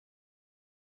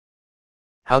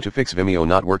How to fix Vimeo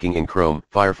not working in Chrome,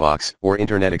 Firefox, or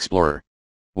Internet Explorer.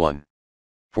 1.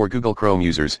 For Google Chrome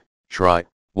users, try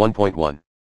 1.1.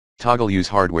 Toggle use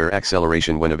hardware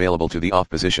acceleration when available to the off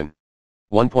position.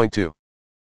 1.2.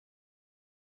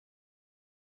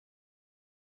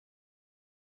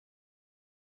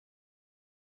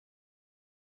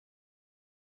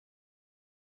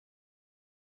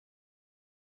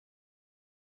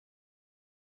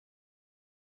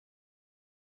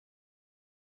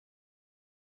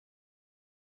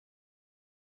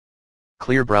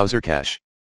 Clear browser cache.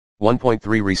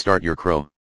 1.3 Restart your Chrome.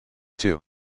 2.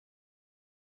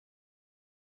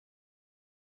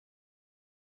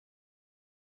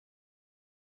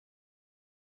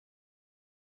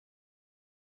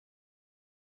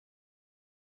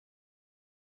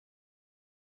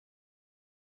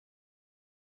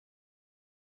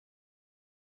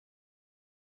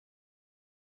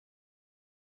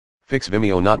 Fix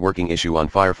Vimeo not working issue on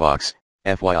Firefox.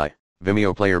 FYI,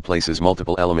 Vimeo player places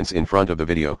multiple elements in front of the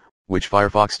video, which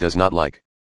Firefox does not like.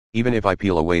 Even if I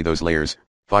peel away those layers,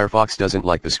 Firefox doesn't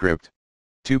like the script.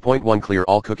 2.1 Clear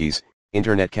all cookies,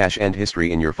 internet cache and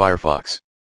history in your Firefox.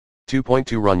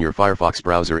 2.2 Run your Firefox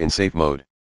browser in safe mode.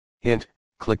 Hint,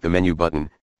 click the menu button,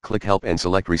 click Help and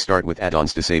select Restart with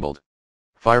add-ons disabled.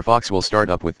 Firefox will start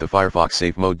up with the Firefox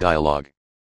safe mode dialog.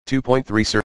 2.3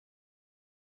 Search.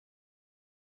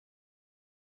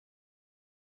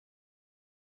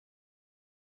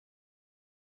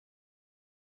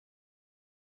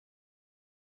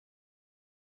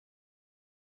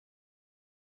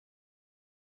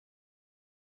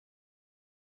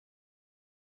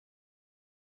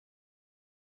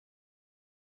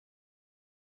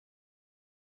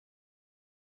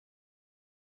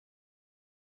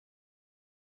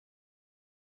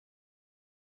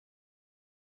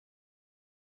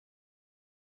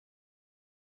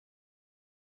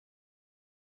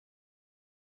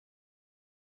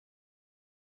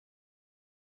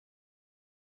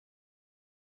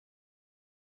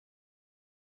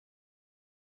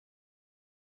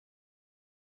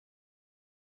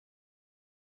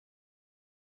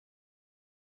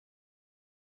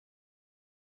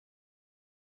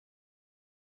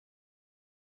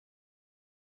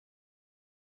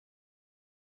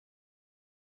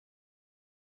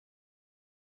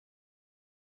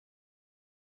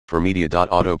 For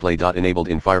media.autoplay.enabled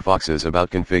in Firefox's About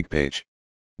Config page.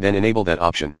 Then enable that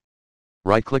option.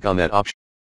 Right-click on that option.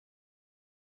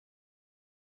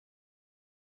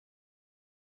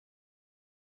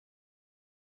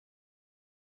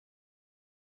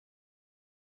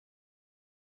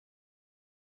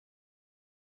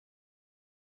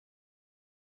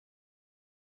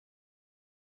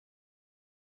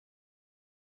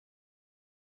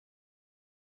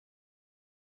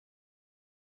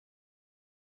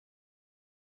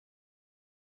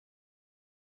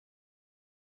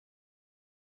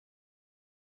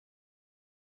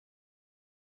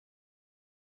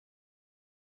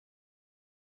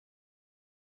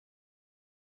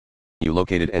 You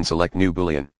located and select New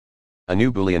Boolean. A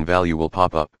new Boolean value will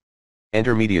pop up.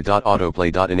 Enter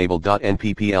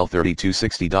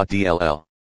media.autoplay.enabled.nppl3260.dll.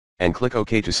 And click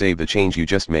OK to save the change you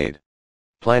just made.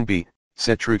 Plan B,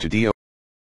 set true to DO.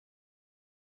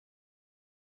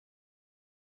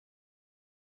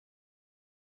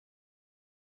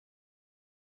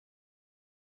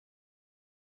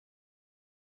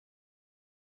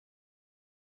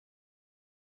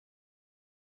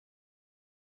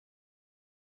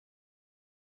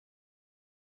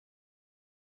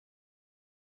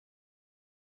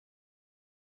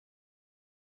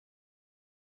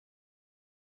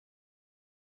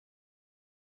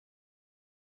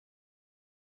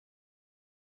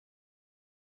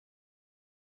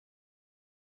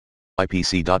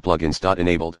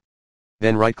 IPC.plugins.enabled.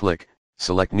 Then right-click,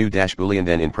 select New Boolean,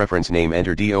 then in preference name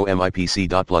enter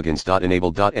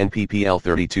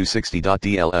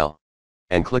domipc.plugins.enabled.nppl3260.dll.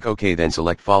 And click OK, then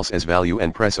select false as value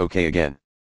and press OK again.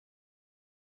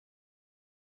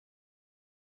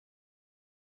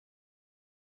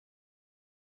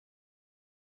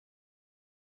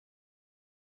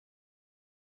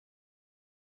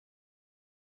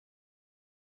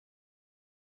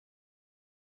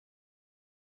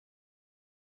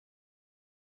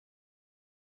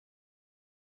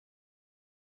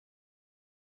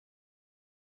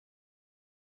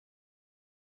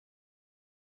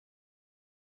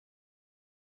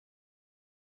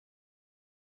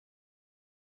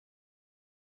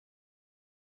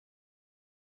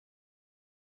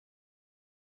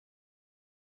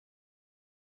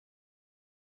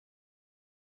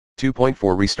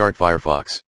 .4 Restart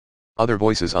Firefox. Other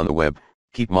voices on the web.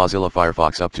 Keep Mozilla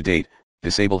Firefox up to date.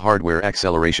 Disable hardware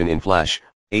acceleration in Flash,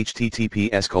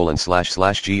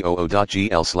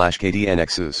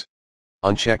 https://goo.gl/kdnxs.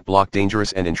 Uncheck block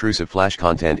dangerous and intrusive flash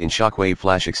content in Shockwave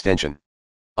Flash extension.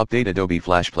 Update Adobe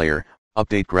Flash Player,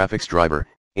 update graphics driver,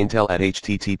 Intel at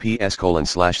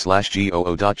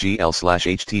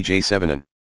https://goo.gl/htj7n.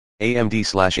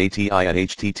 AMD/ATI at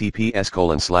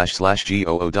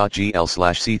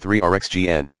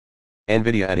https://goo.gl/c3rxgn.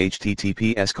 NVIDIA at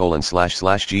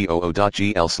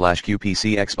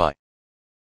https://goo.gl/qpcxby.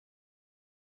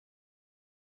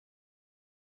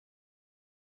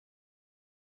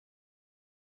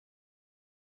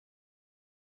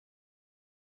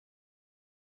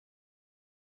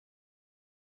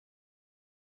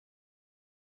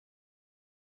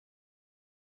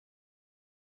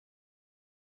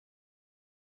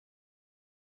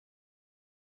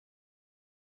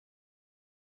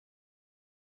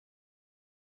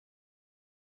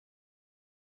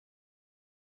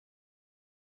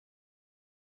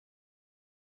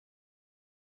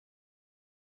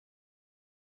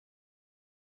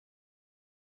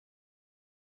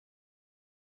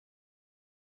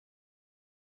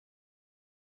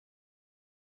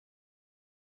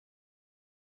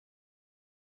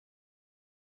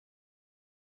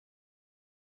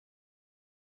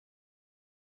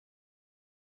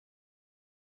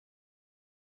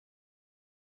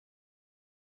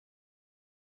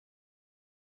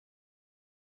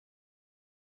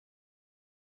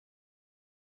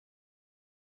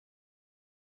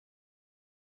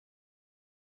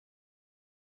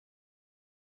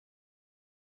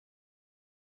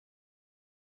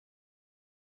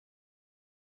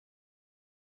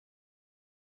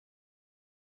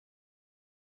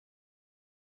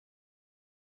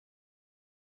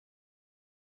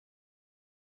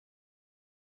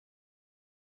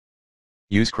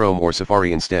 Use Chrome or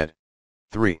Safari instead.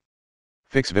 3.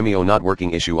 Fix Vimeo not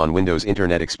working issue on Windows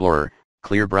Internet Explorer,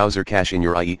 clear browser cache in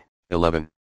your IE. 11.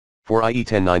 For IE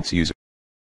 10/9 user.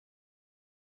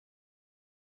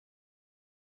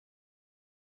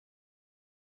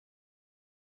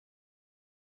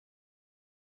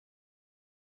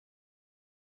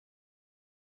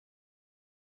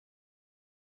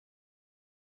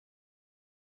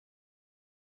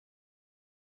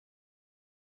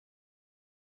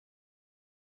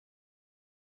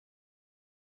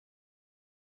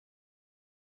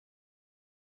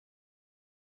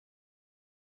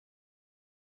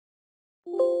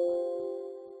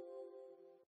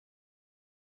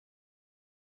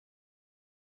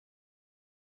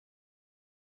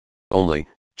 Only,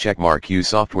 checkmark use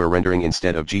software rendering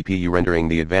instead of GPU rendering,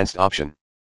 the advanced option.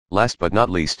 Last but not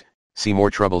least, see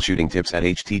more troubleshooting tips at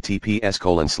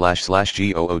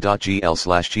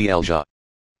https://goo.gl/glja.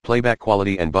 Playback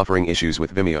quality and buffering issues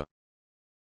with Vimeo.